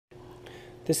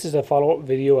This is a follow-up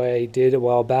video I did a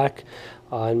while back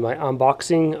on my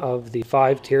unboxing of the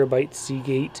 5 terabyte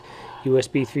Seagate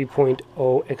USB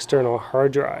 3.0 external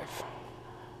hard drive.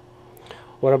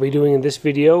 What I'll be doing in this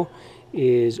video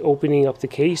is opening up the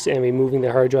case and removing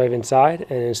the hard drive inside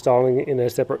and installing it in a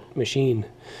separate machine.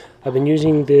 I've been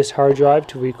using this hard drive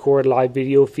to record live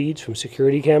video feeds from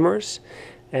security cameras,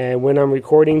 and when I'm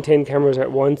recording 10 cameras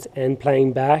at once and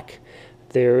playing back,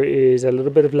 there is a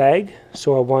little bit of lag,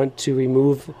 so I want to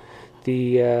remove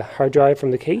the hard drive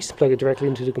from the case, plug it directly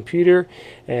into the computer,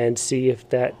 and see if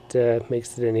that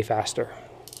makes it any faster.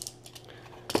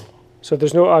 So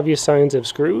there's no obvious signs of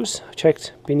screws. I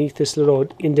checked beneath this little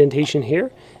indentation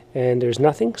here, and there's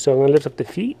nothing, so I'm going to lift up the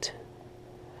feet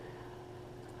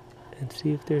and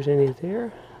see if there's any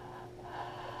there.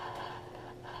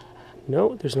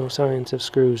 No, there's no signs of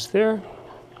screws there.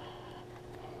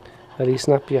 At least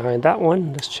not behind that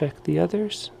one. Let's check the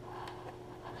others.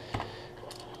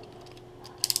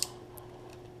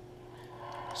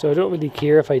 So I don't really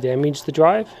care if I damage the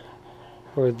drive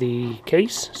or the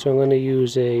case, so I'm going to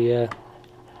use a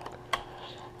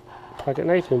pocket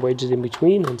knife and wedge it in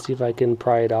between and see if I can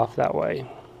pry it off that way.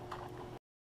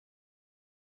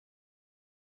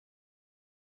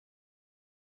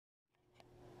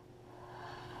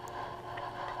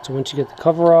 So once you get the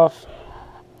cover off,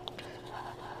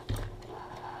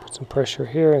 put some pressure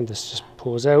here and this just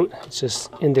pulls out. It's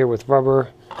just in there with rubber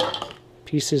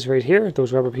pieces right here.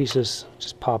 Those rubber pieces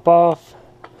just pop off,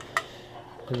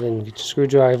 and then get your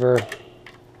screwdriver.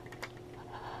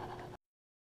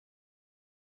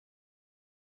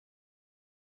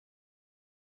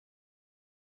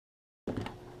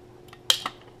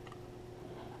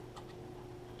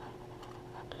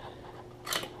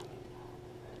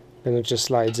 Then it just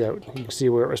slides out. You can see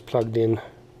where it was plugged in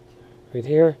right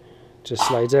here. Just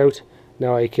slides out.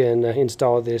 Now I can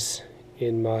install this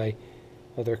in my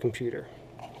other computer.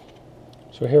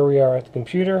 So here we are at the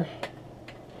computer.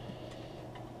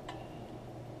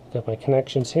 Got my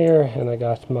connections here, and I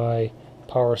got my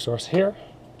power source here.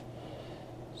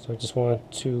 So I just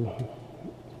want to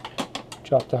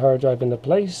drop the hard drive into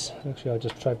place. Actually, I'll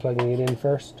just try plugging it in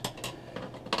first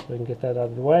so I can get that out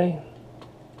of the way.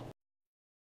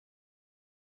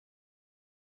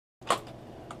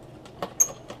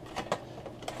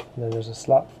 And then there's a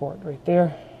slot for it right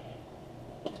there.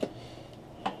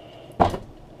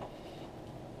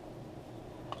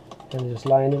 And just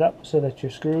line it up so that your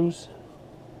screws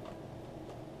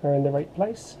are in the right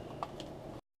place.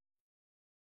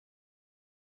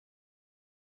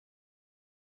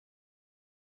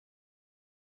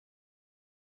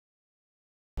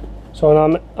 So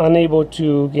I'm unable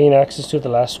to gain access to the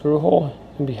last screw hole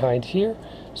in behind here.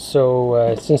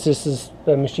 So since this is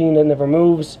a machine that never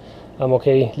moves, I'm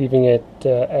okay leaving it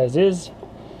as is.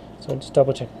 So just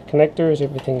double check the connectors,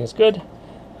 everything is good.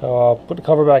 I'll put the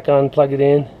cover back on, plug it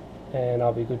in, and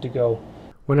I'll be good to go.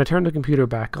 When I turned the computer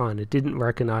back on, it didn't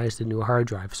recognize the new hard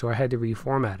drive, so I had to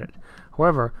reformat it.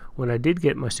 However, when I did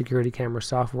get my security camera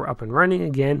software up and running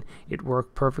again, it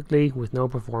worked perfectly with no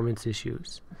performance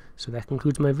issues. So that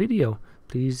concludes my video.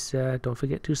 Please don't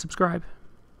forget to subscribe.